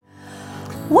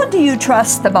What do you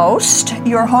trust the most,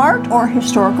 your heart or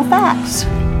historical facts?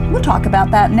 We'll talk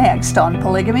about that next on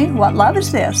Polygamy. What Love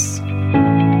Is This?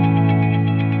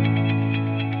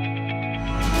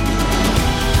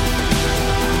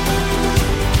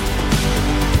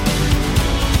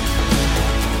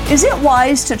 Is it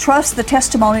wise to trust the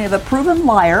testimony of a proven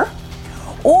liar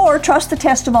or trust the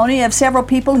testimony of several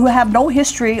people who have no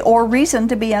history or reason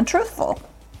to be untruthful?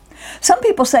 Some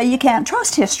people say you can't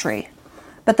trust history,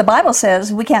 but the Bible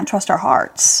says we can't trust our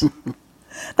hearts.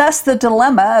 That's the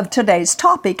dilemma of today's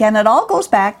topic, and it all goes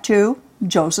back to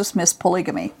Joseph Smith's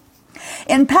polygamy.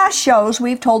 In past shows,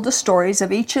 we've told the stories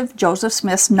of each of Joseph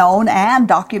Smith's known and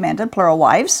documented plural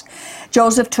wives.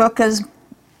 Joseph took his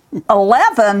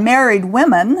 11 married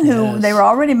women who they were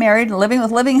already married and living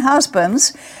with living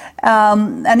husbands,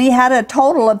 and he had a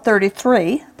total of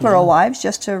 33 plural wives,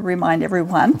 just to remind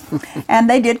everyone, and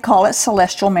they did call it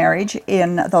celestial marriage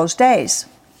in those days.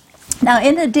 Now,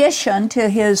 in addition to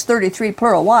his 33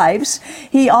 plural wives,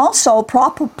 he also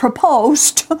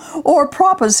proposed or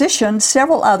propositioned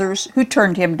several others who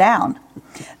turned him down.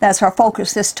 That's our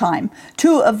focus this time.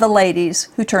 2 of the ladies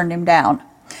who turned him down.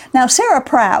 Now, Sarah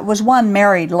Pratt was one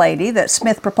married lady that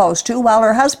Smith proposed to, while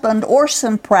her husband,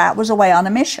 Orson Pratt, was away on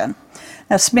a mission.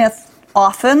 Now, Smith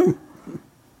often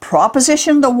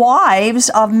propositioned the wives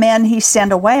of men he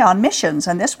sent away on missions,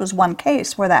 and this was one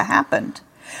case where that happened.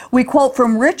 We quote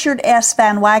from Richard S.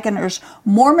 Van Wagoner's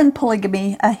Mormon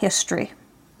Polygamy, A History.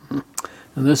 And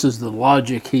this is the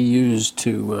logic he used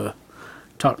to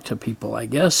talk to people, I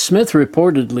guess. Smith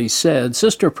reportedly said,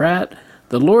 "Sister Pratt,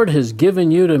 the Lord has given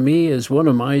you to me as one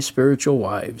of my spiritual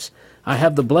wives. I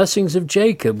have the blessings of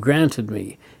Jacob granted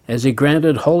me, as he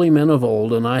granted holy men of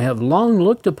old, and I have long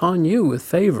looked upon you with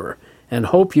favor, and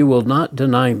hope you will not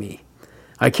deny me.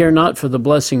 I care not for the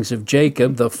blessings of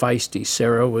Jacob," the feisty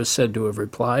Sarah was said to have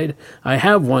replied. "I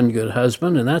have one good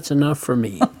husband, and that's enough for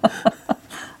me."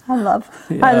 I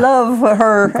love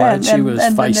her and she was the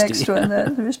feisty. next one,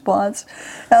 the response.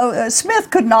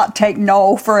 Smith could not take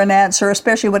no for an answer,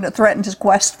 especially when it threatened his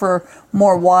quest for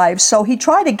more wives. So he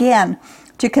tried again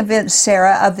to convince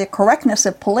Sarah of the correctness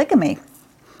of polygamy.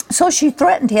 So she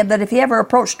threatened him that if he ever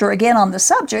approached her again on the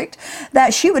subject,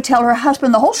 that she would tell her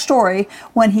husband the whole story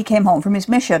when he came home from his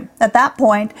mission. At that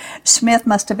point, Smith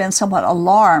must have been somewhat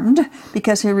alarmed,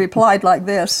 because he replied like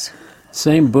this.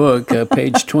 Same book,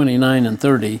 page 29 and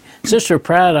 30. "Sister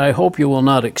Pratt, I hope you will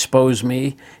not expose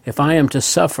me. If I am to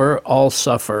suffer, I'll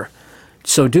suffer.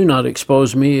 So do not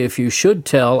expose me. If you should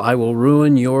tell, I will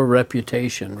ruin your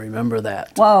reputation." Remember that.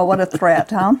 Whoa, what a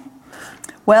threat, huh?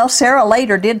 Well, Sarah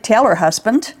later did tell her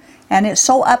husband, and it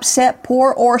so upset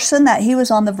poor Orson that he was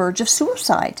on the verge of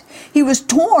suicide. He was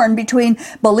torn between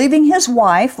believing his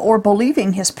wife or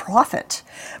believing his prophet.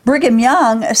 Brigham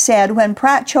Young said when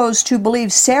Pratt chose to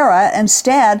believe Sarah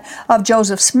instead of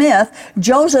Joseph Smith,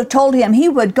 Joseph told him he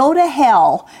would go to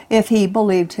hell if he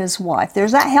believed his wife.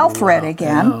 There's that hell threat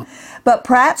again. Yeah. But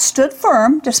Pratt stood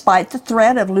firm despite the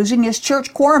threat of losing his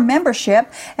church quorum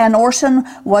membership, and Orson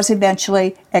was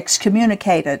eventually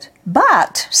excommunicated.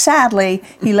 But, sadly,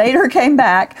 he later came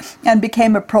back and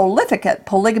became a prolific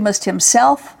polygamist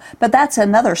himself, but that's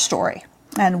another story,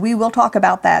 and we will talk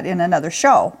about that in another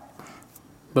show.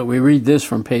 But we read this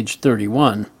from page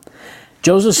 31.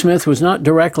 "Joseph Smith was not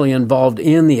directly involved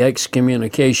in the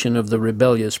excommunication of the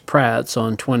rebellious Pratts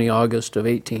on 20 August of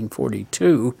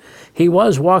 1842. He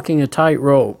was walking a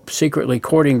tightrope, secretly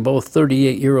courting both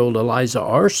 38-year-old Eliza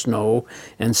Arsenault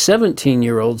and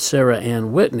 17-year-old Sarah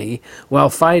Ann Whitney, while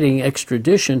fighting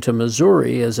extradition to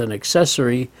Missouri as an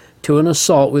accessory to an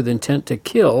assault with intent to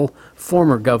kill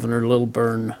former Governor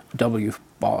Lilburn W.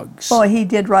 Boggs." Boy, he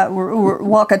did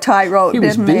walk a tightrope, didn't he?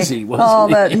 He was busy,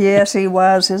 wasn't he? Yes, he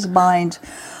was, his mind.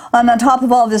 And on top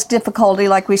of all this difficulty,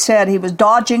 like we said, he was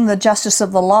dodging the justice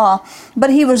of the law, but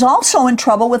he was also in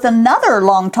trouble with another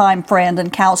longtime friend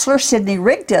and counselor, Sidney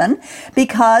Rigdon,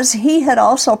 because he had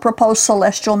also proposed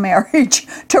celestial marriage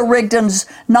to Rigdon's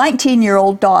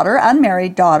 19-year-old daughter,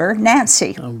 unmarried daughter,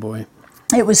 Nancy. Oh, boy.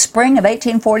 It was spring of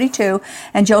 1842,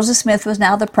 and Joseph Smith was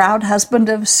now the proud husband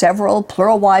of several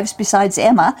plural wives besides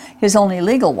Emma, his only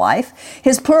legal wife.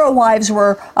 His plural wives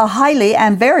were a highly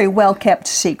and very well-kept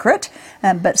secret,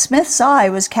 but Smith's eye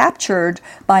was captured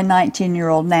by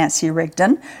 19-year-old Nancy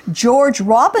Rigdon. George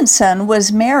Robinson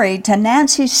was married to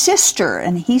Nancy's sister,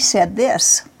 and he said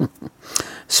this.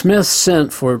 Smith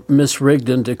sent for Miss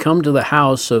Rigdon to come to the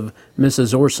house of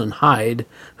Mrs. Orson Hyde,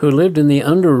 who lived in the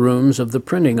underrooms of the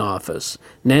printing office.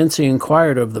 Nancy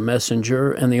inquired of the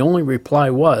messenger, and the only reply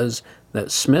was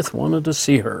that Smith wanted to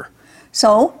see her.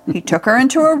 So he took her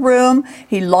into a room,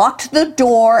 he locked the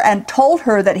door, and told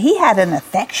her that he had an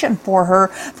affection for her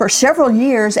for several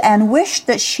years and wished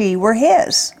that she were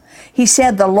his. He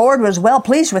said the Lord was well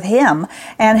pleased with him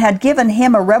and had given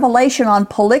him a revelation on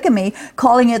polygamy,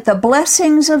 calling it the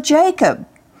blessings of Jacob,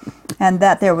 and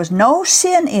that there was no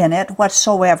sin in it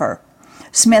whatsoever.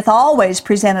 Smith always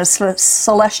presented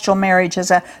celestial marriage as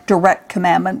a direct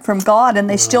commandment from God, and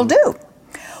they still do.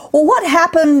 Well, what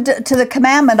happened to the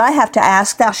commandment, I have to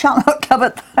ask, thou shalt not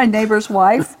covet thy neighbor's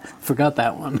wife? Forgot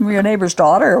that one. Your neighbor's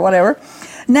daughter or whatever.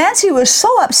 Nancy was so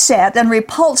upset and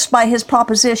repulsed by his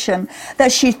proposition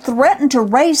that she threatened to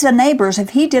raise the neighbors if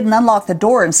he didn't unlock the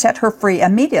door and set her free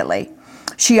immediately.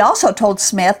 She also told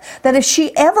Smith that if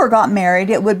she ever got married,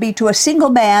 it would be to a single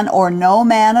man or no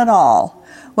man at all.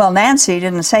 Well, Nancy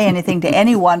didn't say anything to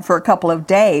anyone for a couple of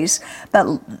days,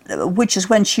 which is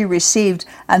when she received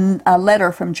a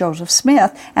letter from Joseph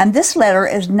Smith, and this letter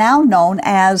is now known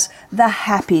as the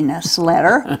Happiness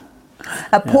Letter.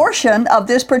 A portion of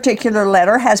this particular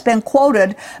letter has been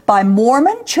quoted by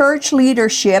Mormon church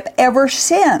leadership ever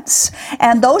since,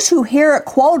 and those who hear it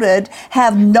quoted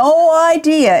have no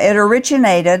idea it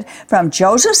originated from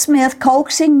Joseph Smith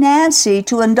coaxing Nancy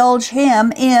to indulge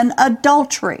him in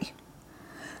adultery.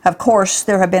 Of course,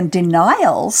 there have been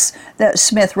denials that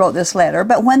Smith wrote this letter,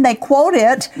 but when they quote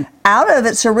it out of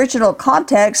its original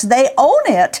context, they own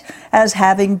it as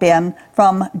having been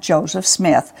from Joseph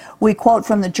Smith. We quote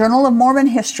from the Journal of Mormon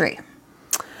History.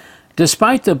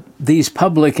 Despite these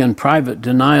public and private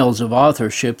denials of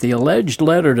authorship, the alleged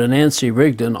letter to Nancy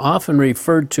Rigdon, often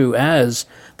referred to as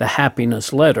the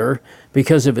Happiness Letter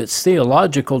because of its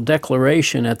theological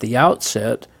declaration at the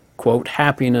outset, quote,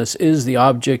 happiness is the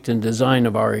object and design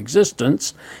of our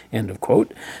existence, end of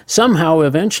quote, somehow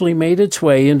eventually made its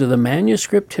way into the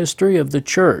manuscript history of the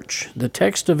church. The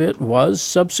text of it was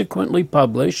subsequently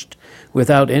published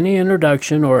without any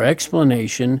introduction or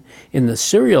explanation in the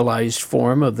serialized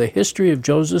form of the History of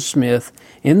Joseph Smith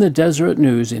in the Deseret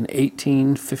News in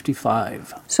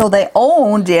 1855. So they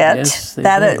owned it, Yes, they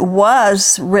did. it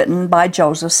was written by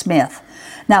Joseph Smith.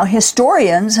 Now,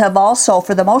 historians have also,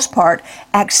 for the most part,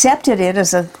 accepted it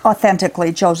as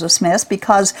authentically Joseph Smith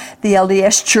because the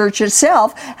LDS Church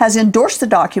itself has endorsed the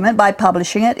document by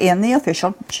publishing it in the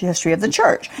official history of the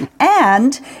church.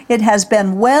 And it has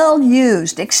been well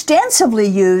used, extensively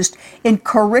used in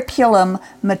curriculum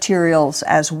materials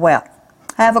as well.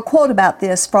 I have a quote about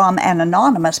this from an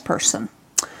anonymous person.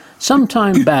 Some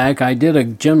time back, I did a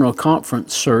general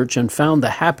conference search and found the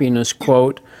happiness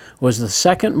quote was the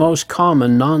second most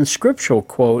common non-scriptural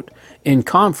quote in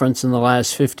conference in the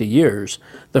last 50 years,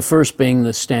 the first being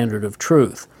the Standard of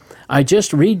Truth. I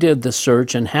just redid the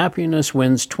search and happiness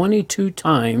wins 22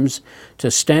 times to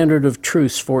Standard of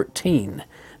Truth's 14.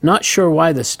 Not sure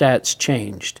why the stats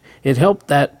changed. It helped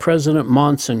that President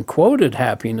Monson quoted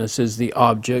happiness as the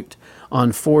object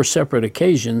on 4 separate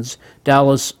occasions.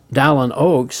 Dallin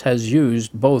Oaks has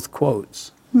used both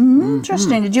quotes.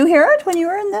 Interesting. Did you hear it when you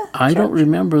were in the I church? don't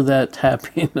remember that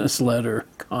happiness letter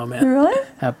comment. Really?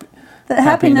 That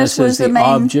happiness was is the main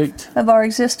object. of our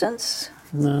existence?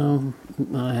 No,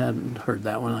 I hadn't heard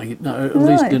that one. At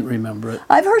least didn't remember it.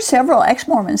 I've heard several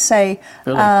ex-Mormons say,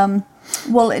 Really?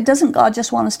 well, doesn't God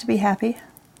just want us to be happy?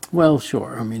 Well,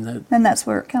 sure. I mean, And that's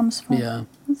where it comes from. yeah.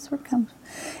 That's where it comes from.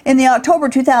 In the October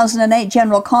 2008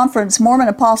 General Conference, Mormon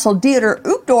Apostle Dieter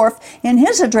Uchtdorf, in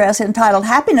his address entitled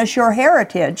Happiness Your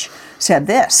Heritage, said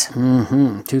this.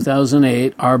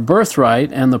 2008, our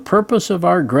birthright and the purpose of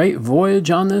our great voyage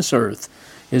on this earth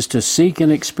is to seek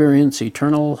and experience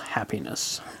eternal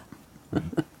happiness.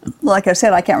 Like I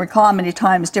said, I can't recall how many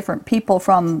times different people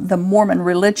from the Mormon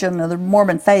religion or the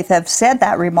Mormon faith have said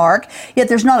that remark, yet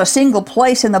there's not a single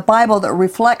place in the Bible that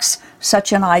reflects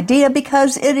such an idea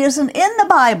because it isn't in the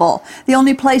Bible. The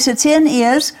only place it's in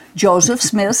is Joseph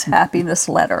Smith's Happiness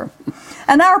Letter.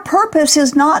 And our purpose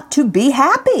is not to be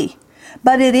happy,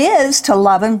 but it is to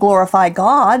love and glorify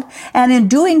God, and in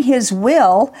doing His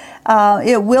will,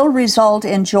 it will result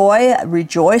in joy,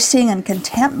 rejoicing, and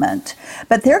contentment.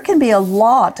 But there can be a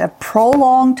lot of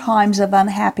prolonged times of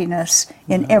unhappiness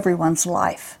in everyone's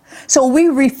life. So we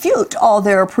refute all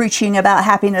their preaching about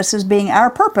happiness as being our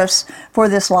purpose for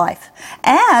this life.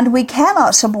 And we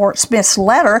cannot support Smith's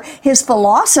letter, his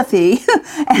philosophy,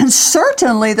 and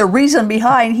certainly the reason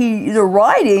behind the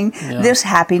writing this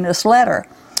happiness letter.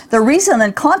 The reason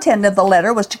and content of the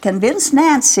letter was to convince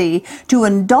Nancy to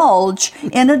indulge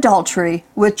in adultery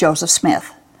with Joseph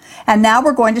Smith. And now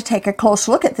we're going to take a close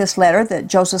look at this letter that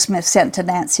Joseph Smith sent to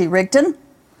Nancy Rigdon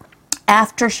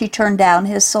after she turned down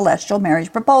his celestial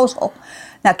marriage proposal.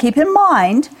 Now keep in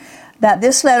mind that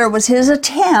this letter was his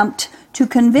attempt to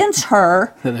convince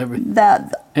her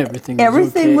that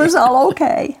everything was all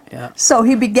okay. Yeah. So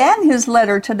he began his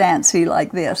letter to Nancy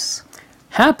like this.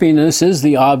 Happiness is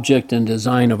the object and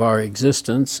design of our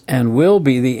existence, and will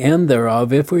be the end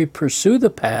thereof if we pursue the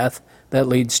path that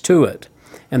leads to it.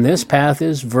 And this path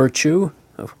is virtue,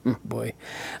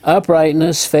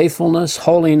 uprightness, faithfulness,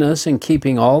 holiness, and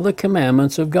keeping all the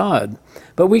commandments of God.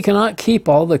 But we cannot keep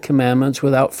all the commandments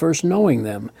without first knowing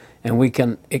them, and we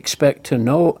cannot expect to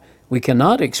know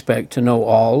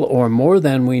all or more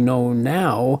than we know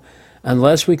now,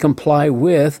 unless we comply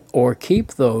with or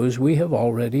keep those we have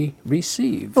already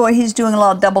received. Boy, he's doing a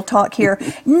lot of double talk here.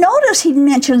 Notice he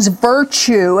mentions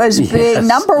virtue as being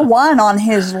number one on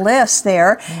his list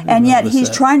there, and yet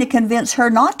he's trying to convince her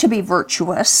not to be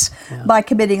virtuous by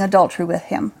committing adultery with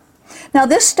him. Now,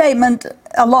 this statement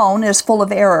alone is full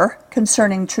of error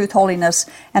concerning truth, holiness,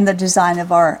 and the design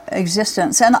of our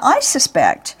existence. And I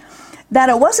suspect that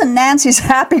it wasn't Nancy's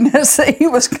happiness that he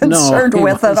was concerned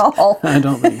with at all. I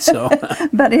don't think so.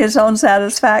 But his own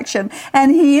satisfaction.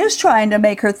 And he is trying to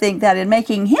make her think that in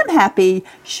making him happy,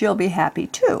 she'll be happy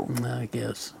too. I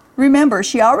guess. Remember,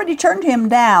 she already turned him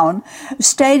down,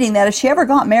 stating that if she ever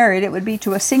got married, it would be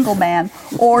to a single man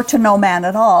or to no man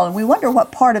at all. And we wonder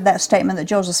what part of that statement that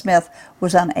Joseph Smith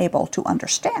was unable to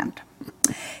understand.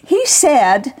 He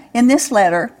said in this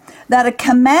letter that a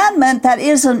commandment that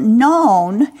isn't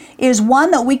known is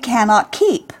one that we cannot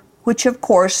keep, which of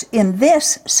course in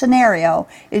this scenario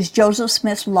is Joseph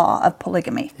Smith's law of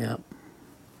polygamy. Yep.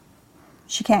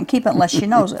 She can't keep it unless she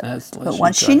knows it. But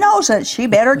once she knows it, she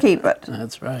better keep it.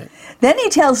 That's right. Then he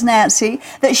tells Nancy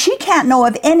that she can't know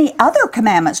of any other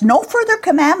commandments, no further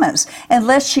commandments,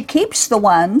 unless she keeps the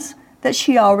ones that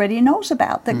she already knows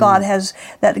about, that God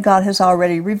has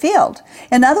already revealed.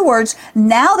 In other words,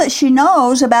 now that she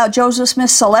knows about Joseph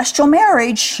Smith's celestial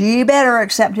marriage, she better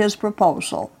accept his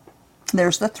proposal.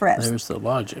 There's the threat. There's the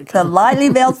logic. The lightly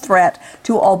veiled threat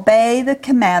to obey the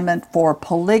commandment for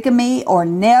polygamy or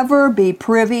never be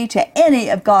privy to any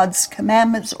of God's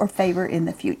commandments or favor in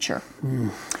the future.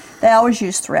 They always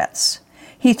use threats.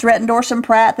 He threatened Orson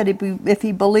Pratt that if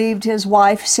he believed his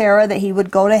wife, Sarah, that he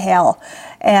would go to hell.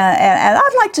 And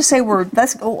I'd like to say,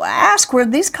 ask where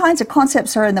these kinds of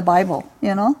concepts are in the Bible,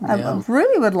 you know? Yeah. I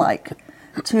really would like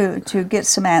to get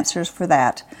some answers for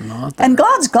that. And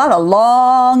God's got a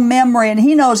long memory, and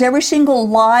he knows every single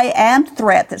lie and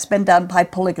threat that's been done by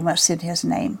polygamists in his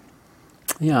name.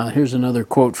 Yeah, here's another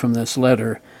quote from this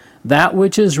letter. That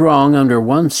which is wrong under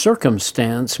one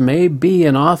circumstance may be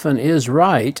and often is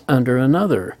right under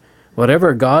another.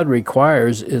 Whatever God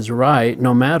requires is right,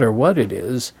 no matter what it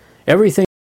is. Everything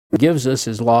He gives us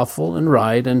is lawful and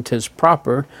right, and 'tis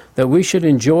proper that we should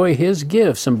enjoy His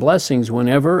gifts and blessings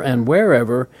whenever and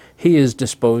wherever He is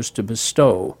disposed to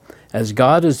bestow. As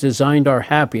God has designed our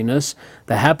happiness,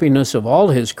 the happiness of all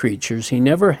His creatures, He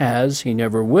never has, He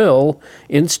never will,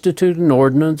 institute an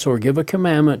ordinance or give a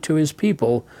commandment to His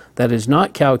people that is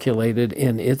not calculated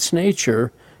in its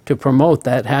nature to promote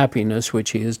that happiness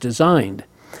which He has designed,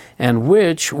 and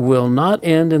which will not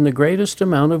end in the greatest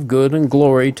amount of good and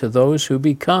glory to those who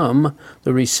become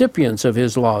the recipients of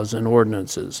His laws and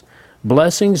ordinances.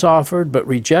 Blessings offered but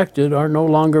rejected are no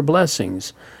longer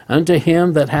blessings. Unto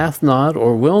him that hath not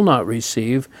or will not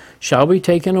receive shall be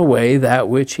taken away that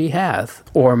which he hath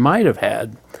or might have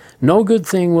had. No good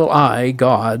thing will I,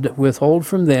 God, withhold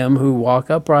from them who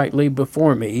walk uprightly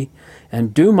before me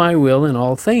and do my will in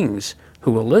all things,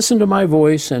 who will listen to my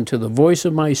voice and to the voice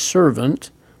of my servant,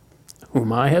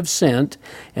 whom I have sent,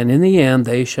 and in the end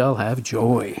they shall have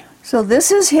joy. So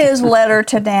this is his letter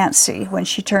to Nancy when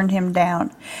she turned him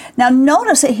down. Now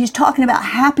notice that he's talking about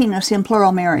happiness in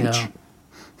plural marriage. Yeah.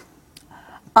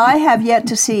 I have yet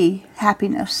to see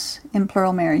happiness in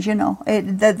plural marriage. You know,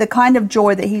 the kind of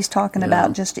joy that he's talking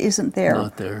about just isn't there,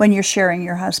 Not there when you're sharing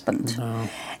your husband. No.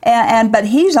 But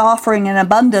he's offering an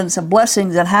abundance of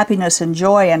blessings and happiness and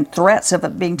joy and threats of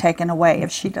it being taken away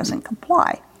if she doesn't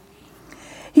comply.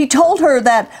 He told her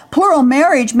that plural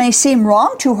marriage may seem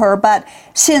wrong to her, but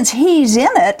since he's in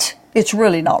it, it's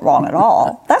really not wrong at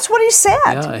all. That's what he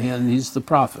said. Yeah, and he's the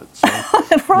prophet. So.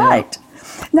 Right.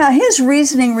 Yeah. Now, his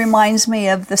reasoning reminds me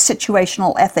of the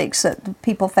situational ethics that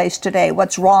people face today.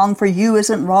 What's wrong for you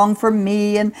isn't wrong for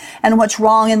me, and what's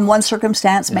wrong in one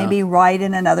circumstance may be right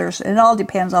in another. It all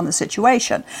depends on the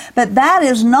situation. But that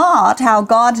is not how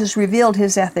God has revealed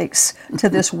his ethics to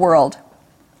this world.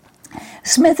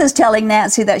 Smith is telling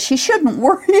Nancy that she shouldn't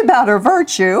worry about her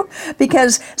virtue,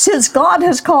 because since God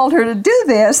has called her to do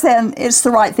this, then it's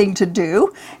the right thing to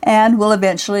do and will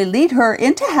eventually lead her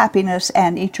into happiness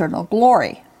and eternal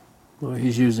glory. Well,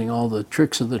 he's using all the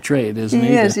tricks of the trade, isn't he?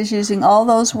 He is. He's using all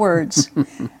those words.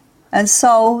 And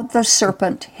so the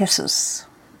serpent hisses.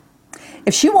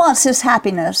 If she wants this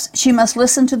happiness, she must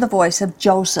listen to the voice of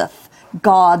Joseph,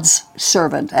 God's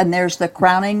servant. And there's the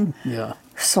crowning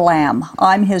slam.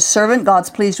 I'm his servant. God's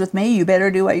pleased with me. You better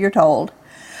do what you're told.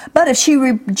 But if she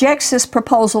rejects this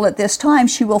proposal at this time,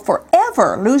 she will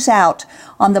forever lose out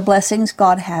on the blessings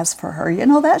God has for her. You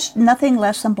know, that's nothing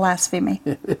less than blasphemy.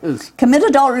 It is. Commit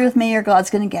adultery with me or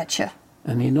God's going to get you.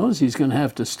 And he knows he's going to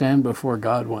have to stand before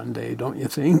God one day, don't you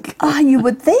think? You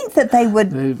would think that they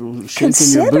would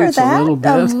consider that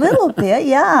a little bit,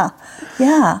 yeah.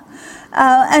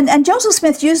 And Joseph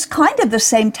Smith used kind of the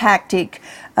same tactic,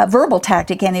 verbal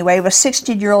tactic anyway, with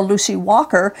 16-year-old Lucy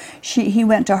Walker. He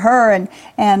went to her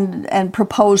and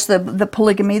proposed the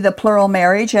polygamy, the plural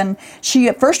marriage, and she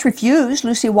at first refused.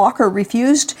 Lucy Walker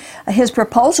refused his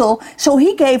proposal, so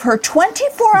he gave her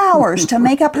 24 hours to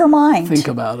make up her mind. Think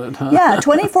about it, huh? Yeah,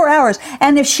 24 hours.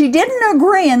 And if she didn't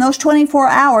agree in those 24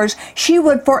 hours,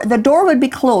 the door would be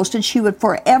closed and she would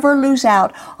forever lose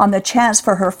out on the chance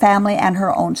for her family and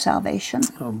her own salvation.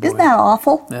 Oh, boy. Isn't that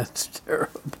awful? That's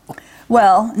terrible.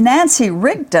 Well, Nancy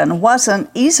Rigdon wasn't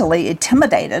easily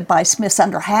intimidated by Smith's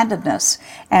underhandedness,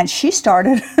 and she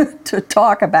started to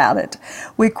talk about it.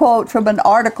 We quote from an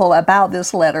article about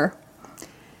this letter.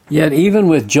 Yet even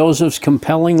with Joseph's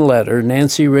compelling letter,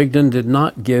 Nancy Rigdon did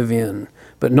not give in,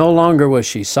 but no longer was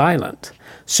she silent.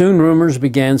 Soon rumors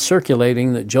began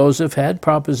circulating that Joseph had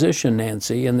propositioned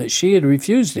Nancy and that she had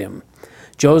refused him.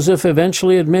 Joseph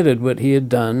eventually admitted what he had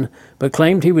done, but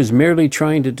claimed he was merely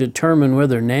trying to determine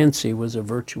whether Nancy was a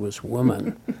virtuous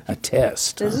woman. A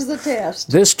test. This is the test.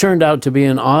 This turned out to be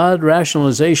an odd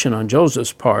rationalization on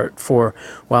Joseph's part, for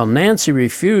while Nancy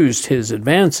refused his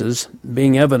advances,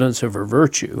 being evidence of her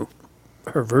virtue,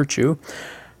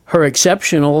 her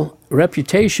exceptional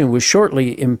reputation was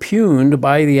shortly impugned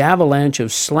by the avalanche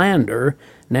of slander.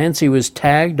 Nancy was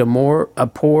tagged a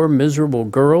poor, miserable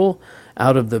girl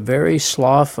out of the very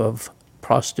slough of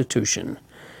prostitution.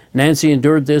 Nancy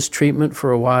endured this treatment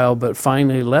for a while, but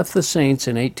finally left the Saints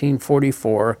in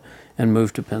 1844 and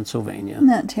moved to Pennsylvania. Isn't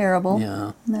that terrible?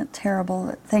 Yeah. Isn't that terrible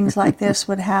that things like this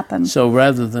would happen? So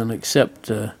rather than accept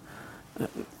her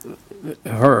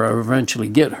or eventually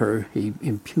get her, he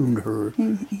impugned her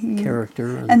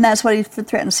character. And that's what he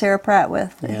threatened Sarah Pratt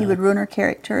with, that he Yeah. would ruin her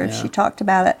character if Yeah. she talked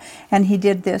about it. And he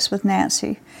did this with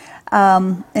Nancy.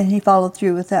 And he followed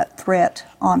through with that threat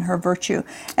on her virtue.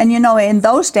 And you know, in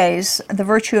those days, the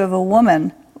virtue of a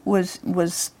woman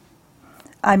was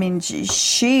I mean,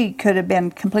 she could have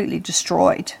been completely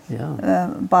destroyed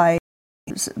by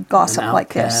gossip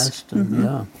like this.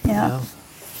 Yeah.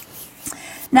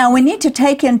 Now, we need to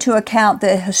take into account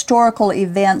the historical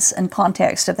events and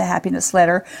context of the Happiness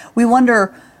Letter. We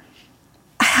wonder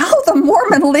how the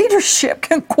Mormon leadership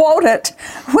can quote it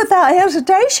without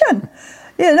hesitation.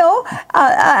 You know,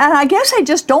 and I guess I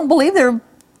just don't believe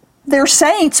their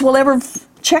saints will ever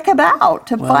check it out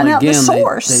to find out the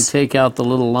source. They take out the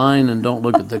little line and don't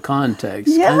look at the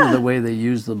context. Yeah. Kind of the way they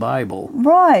use the Bible.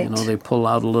 Right. You know, they pull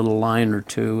out a little line or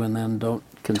two and then don't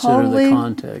consider the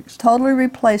context. Totally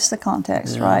replace the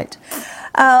context, Yeah. right.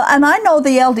 And I know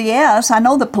the LDS, I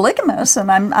know the polygamists, and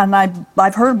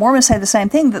I've heard Mormons say the same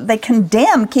thing, that they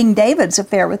condemn King David's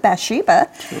affair with Bathsheba,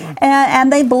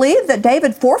 and they believe that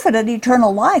David forfeited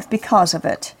eternal life because of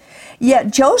it.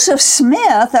 Yet Joseph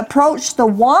Smith approached the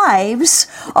wives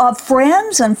of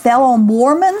friends and fellow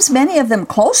Mormons, many of them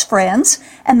close friends,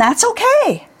 and that's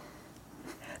okay.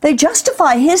 They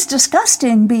justify his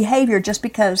disgusting behavior just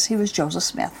because he was Joseph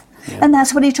Smith. Yeah. And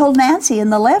that's what he told Nancy in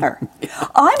the letter.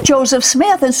 I'm Joseph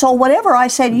Smith, and so whatever I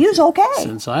say to you is okay.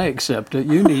 Since I accept it,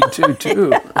 you need to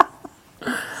too.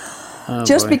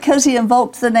 Just because he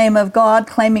invoked the name of God,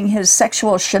 claiming his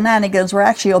sexual shenanigans were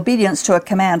actually obedience to a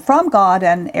command from God,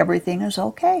 and everything is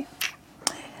okay.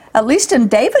 At least in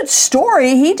David's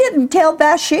story, he didn't tell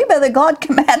Bathsheba that God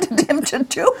commanded him to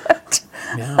do it.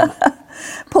 Yeah.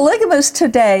 Polygamists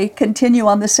today continue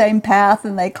on the same path,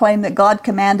 and they claim that God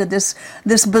commanded this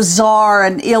bizarre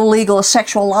and illegal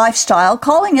sexual lifestyle,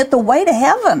 calling it the way to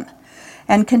heaven,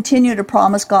 and continue to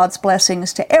promise God's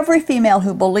blessings to every female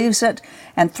who believes it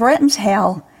and threatens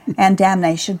hell and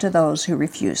damnation to those who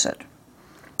refuse it.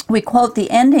 We quote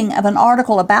the ending of an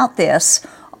article about this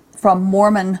from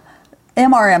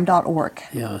MRM.org.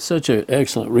 Yeah, such an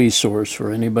excellent resource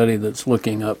for anybody that's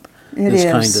looking up It this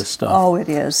is. kind of stuff. Oh, it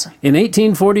is. In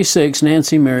 1846,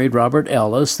 Nancy married Robert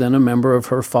Ellis, then a member of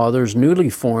her father's newly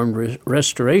formed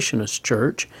Restorationist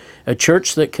Church, a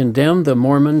church that condemned the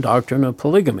Mormon doctrine of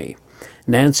polygamy.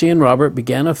 Nancy and Robert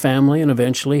began a family and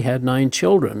eventually had 9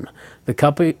 children. The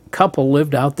couple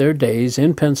lived out their days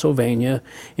in Pennsylvania,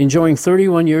 enjoying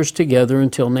 31 years together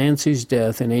until Nancy's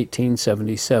death in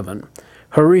 1877.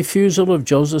 Her refusal of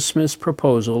Joseph Smith's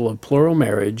proposal of plural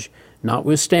marriage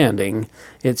notwithstanding,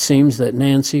 it seems that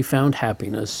Nancy found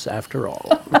happiness after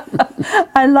all.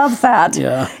 I love that.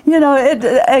 Yeah. You know,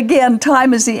 again,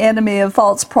 time is the enemy of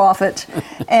false prophet.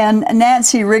 And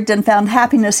Nancy Rigdon found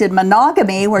happiness in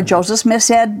monogamy, where Joseph Smith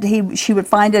said she would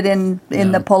find it in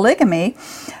the polygamy,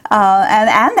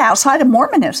 and outside of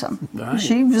Mormonism. Right.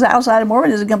 She was outside of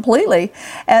Mormonism completely.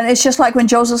 And it's just like when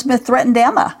Joseph Smith threatened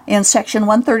Emma in section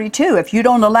 132, if you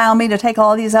don't allow me to take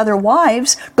all these other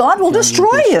wives, God will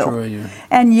destroy you.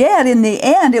 And yet, in the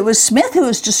end, it was Smith who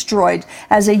was destroyed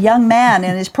as a young man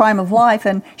in his prime of life,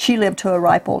 and she lived to a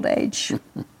ripe old age.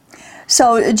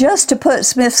 So just to put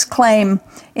Smith's claim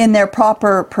in their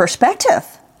proper perspective,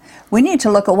 we need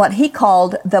to look at what he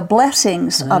called the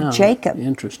blessings of Jacob.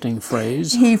 Interesting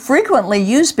phrase. He frequently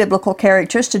used biblical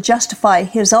characters to justify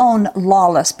his own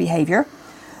lawless behavior.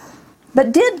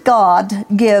 But did God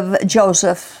give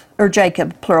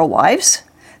Jacob plural wives?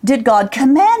 Did God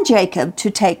command Jacob to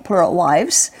take plural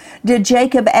wives? Did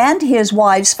Jacob and his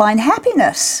wives find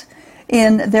happiness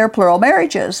in their plural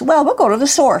marriages? Well, we'll go to the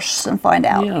source and find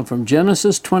out. Yeah, from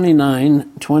Genesis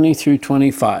 29:20 through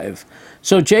 25.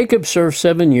 So Jacob served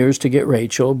 7 years to get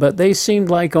Rachel, but they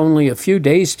seemed like only a few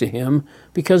days to him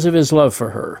because of his love for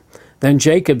her. Then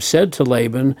Jacob said to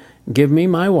Laban, "Give me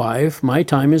my wife, my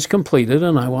time is completed,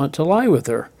 and I want to lie with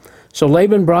her." So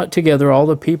Laban brought together all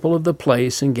the people of the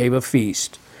place and gave a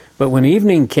feast. But when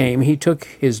evening came, he took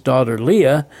his daughter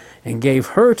Leah and gave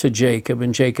her to Jacob,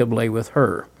 and Jacob lay with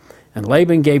her. And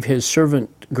Laban gave his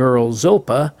servant girl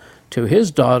Zilpah to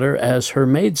his daughter as her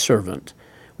maidservant.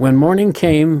 When morning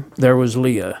came, there was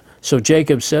Leah. So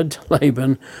Jacob said to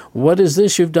Laban, "What is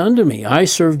this you've done to me? I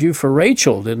served you for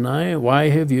Rachel, didn't I? Why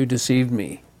have you deceived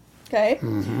me?" Okay.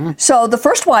 So the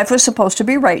first wife was supposed to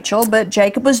be Rachel, but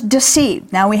Jacob was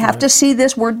deceived. Now we have to see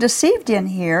this word deceived in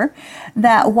here,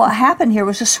 that what happened here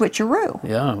was a switcheroo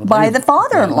by the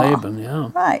father-in-law. Laban, yeah.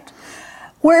 Right.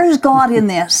 Where is God in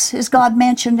this? Is God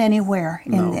mentioned anywhere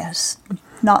in this?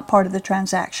 Not part of the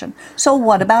transaction. So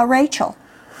what about Rachel?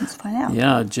 Let's find out.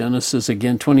 Yeah, Genesis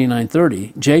again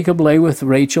 29:30. Jacob lay with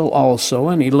Rachel also,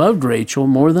 and he loved Rachel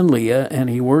more than Leah, and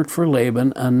he worked for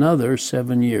Laban another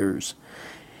 7 years.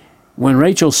 When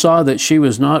Rachel saw that she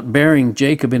was not bearing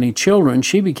Jacob any children,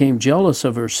 she became jealous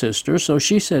of her sister, so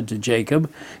she said to Jacob,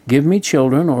 "Give me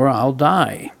children or I'll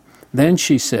die." Then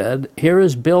she said, "Here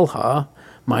is Bilhah,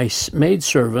 my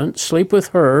maidservant, sleep with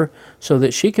her so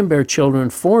that she can bear children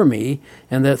for me,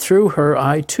 and that through her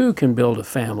I too can build a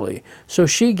family." So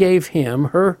she gave him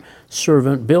her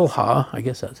servant Bilhah, I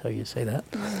guess that's how you say that,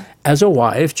 as a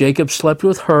wife. Jacob slept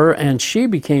with her, and she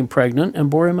became pregnant and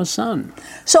bore him a son.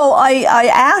 So I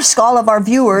ask all of our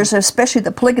viewers, especially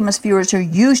the polygamous viewers who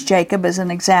use Jacob as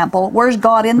an example, where's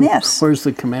God in this? Where's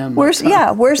the commandment?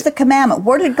 Where's the commandment?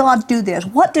 Where did God do this?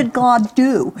 What did God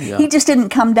do? Yeah. He just didn't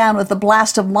come down with a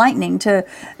blast of lightning to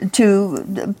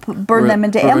burn them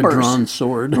into embers. With a drawn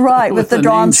sword. Right, with the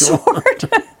drawn angel. sword.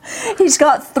 He's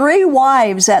got 3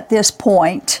 wives at this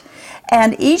point,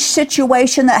 and each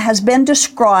situation that has been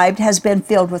described has been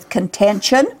filled with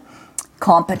contention,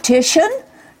 competition,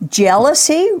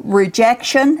 jealousy,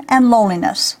 rejection, and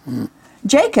loneliness.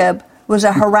 Jacob was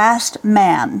a harassed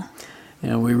man.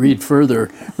 And we read further,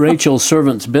 Rachel's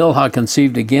servants Bilhah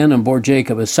conceived again and bore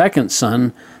Jacob a second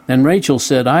son. Then Rachel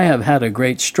said, "I have had a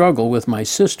great struggle with my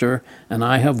sister, and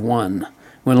I have won."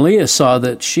 When Leah saw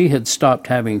that she had stopped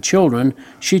having children,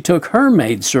 she took her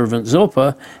maidservant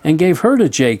Zilpah and gave her to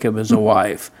Jacob as a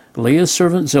wife. Leah's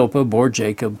servant Zilpah bore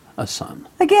Jacob a son.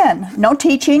 Again, no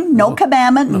teaching, no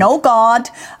commandment, no God,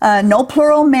 no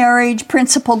plural marriage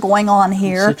principle going on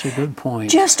here. Such a good point.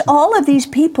 Just all of these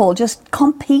people just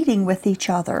competing with each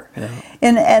other. Yeah.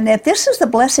 And if this is the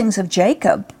blessings of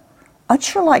Jacob, I'd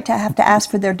sure like to have to ask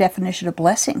for their definition of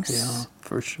blessings. Yeah,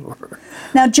 for sure.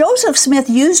 Now, Joseph Smith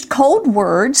used code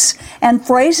words and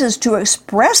phrases to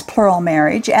express plural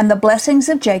marriage, and the blessings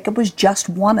of Jacob was just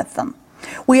one of them.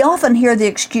 We often hear the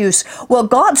excuse, well,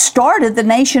 God started the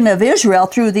nation of Israel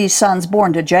through these sons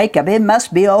born to Jacob. It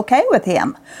must be okay with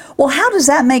him. Well, how does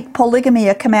that make polygamy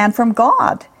a command from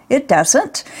God? It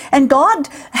doesn't. And God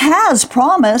has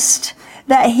promised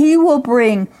that he will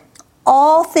bring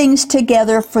all things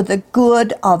together for the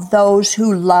good of those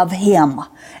who love him.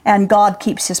 And God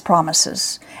keeps his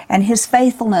promises. And his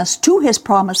faithfulness to his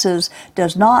promises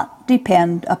does not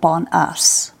depend upon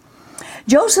us.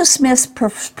 Joseph Smith's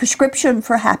prescription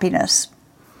for happiness.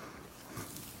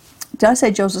 Did I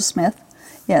say Joseph Smith?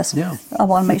 Yes. Yeah. I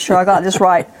want to make sure I got this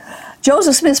right.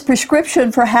 Joseph Smith's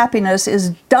prescription for happiness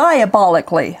is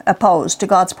diabolically opposed to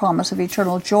God's promise of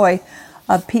eternal joy,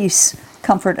 of peace,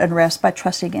 comfort, and rest by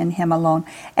trusting in Him alone.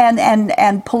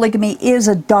 And polygamy is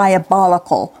a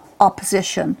diabolical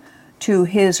opposition to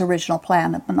His original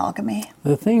plan of monogamy.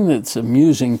 The thing that's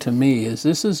amusing to me is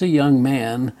this is a young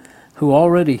man who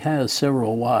already has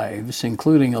several wives,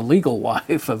 including a legal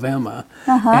wife of Emma,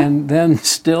 and then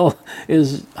still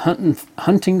is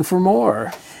hunting for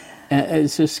more.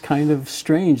 It's just kind of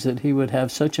strange that he would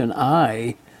have such an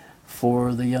eye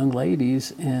for the young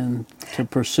ladies and to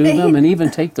pursue them and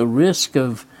even take the risk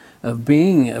of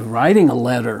writing a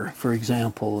letter, for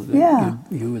example. Yeah.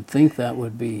 You would think that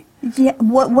would be... Yeah,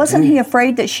 wasn't he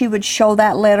afraid that she would show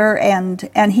that letter?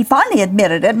 And he finally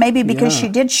admitted it, maybe because she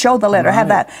did show the letter, have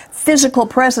that physical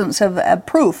presence of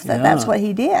proof that that's what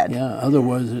he did. Yeah,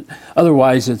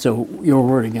 otherwise it's your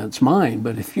word against mine.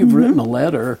 But if you've written a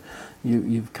letter,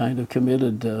 you've kind of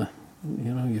committed...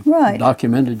 you've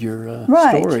documented your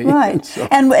story. Right. So.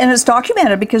 And it's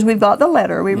documented because we've got the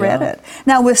letter, we read it.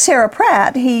 Now with Sarah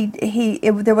Pratt,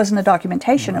 there wasn't a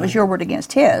documentation, it was your word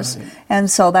against his. Right. And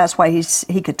so that's why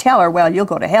he could tell her, well, you'll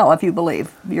go to hell if you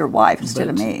believe your wife instead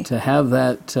of me. To have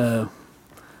that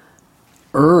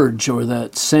urge or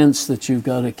that sense that you've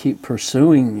got to keep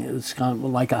pursuing, it's kind of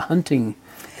like a hunting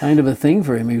kind of a thing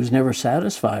for him. He was never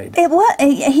satisfied. He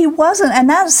wasn't, and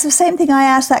that's the same thing I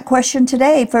asked that question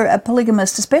today for a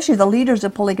polygamist, especially the leaders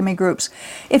of polygamy groups.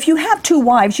 If you have 2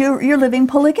 wives, you're living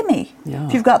polygamy. Yeah.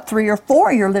 If you've got 3 or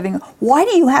 4, you're living. Why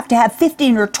do you have to have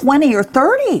 15 or 20 or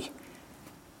 30?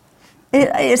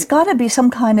 It's got to be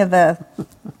some kind of a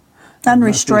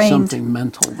unrestrained. Must be something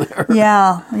mental there.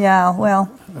 Yeah. Well.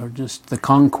 Or just the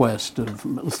conquest of.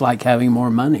 It's like having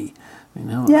more money.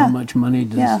 How much money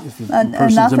does, if a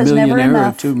person's a millionaire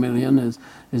or 2 million,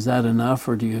 is that enough,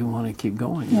 or do you want to keep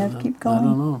going? Keep going. I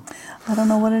don't know. I don't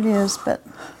know what it is, but...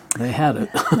 They had it.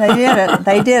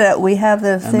 They did it. We have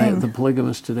the thing. And the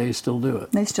polygamists today still do it.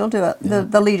 They still do it. Yeah.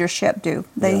 The leadership do.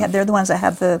 They're the ones that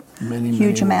have the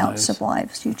huge amounts of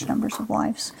wives, huge numbers of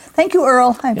wives. Thank you,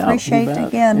 Earl. I appreciate it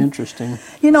again. Interesting.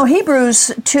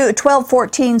 Hebrews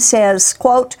 12:14 says,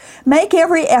 quote, "Make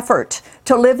every effort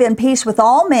to live in peace with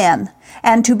all men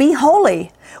and to be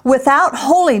holy. Without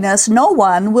holiness, no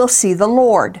one will see the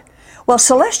Lord." Well,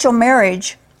 celestial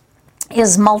marriage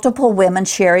is multiple women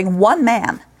sharing one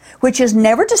man, which is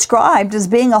never described as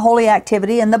being a holy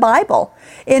activity in the Bible.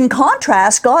 In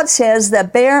contrast, God says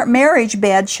that marriage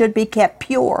bed should be kept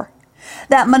pure,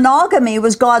 that monogamy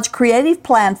was God's creative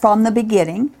plan from the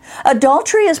beginning.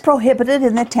 Adultery is prohibited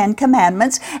in the 10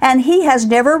 Commandments, and He has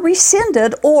never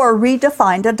rescinded or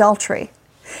redefined adultery.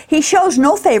 He shows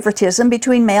no favoritism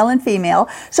between male and female,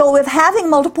 so if having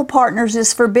multiple partners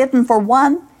is forbidden for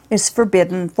one, it's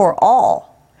forbidden for all.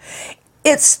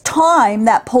 It's time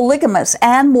that polygamists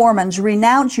and Mormons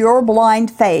renounce your blind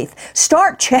faith.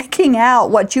 Start checking out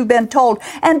what you've been told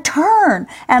and turn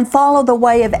and follow the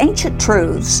way of ancient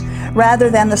truths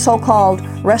rather than the so-called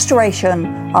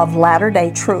restoration of latter-day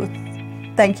truth.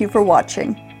 Thank you for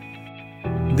watching.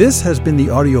 This has been the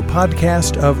audio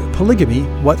podcast of Polygamy,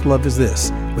 What Love Is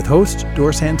This? With host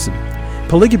Doris Hanson.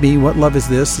 Polygamy, What Love Is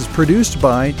This? Is produced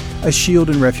by A Shield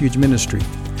and Refuge Ministry.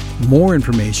 More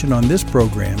information on this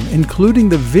program, including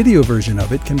the video version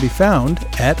of it, can be found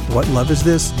at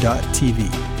whatloveisthis.tv.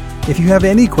 If you have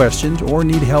any questions or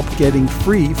need help getting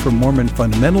free from Mormon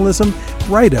fundamentalism,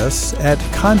 write us at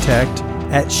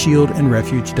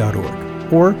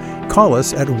contact@shieldandrefuge.org or call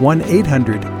us at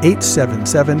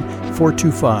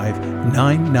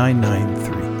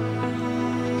 1-800-877-425-9993.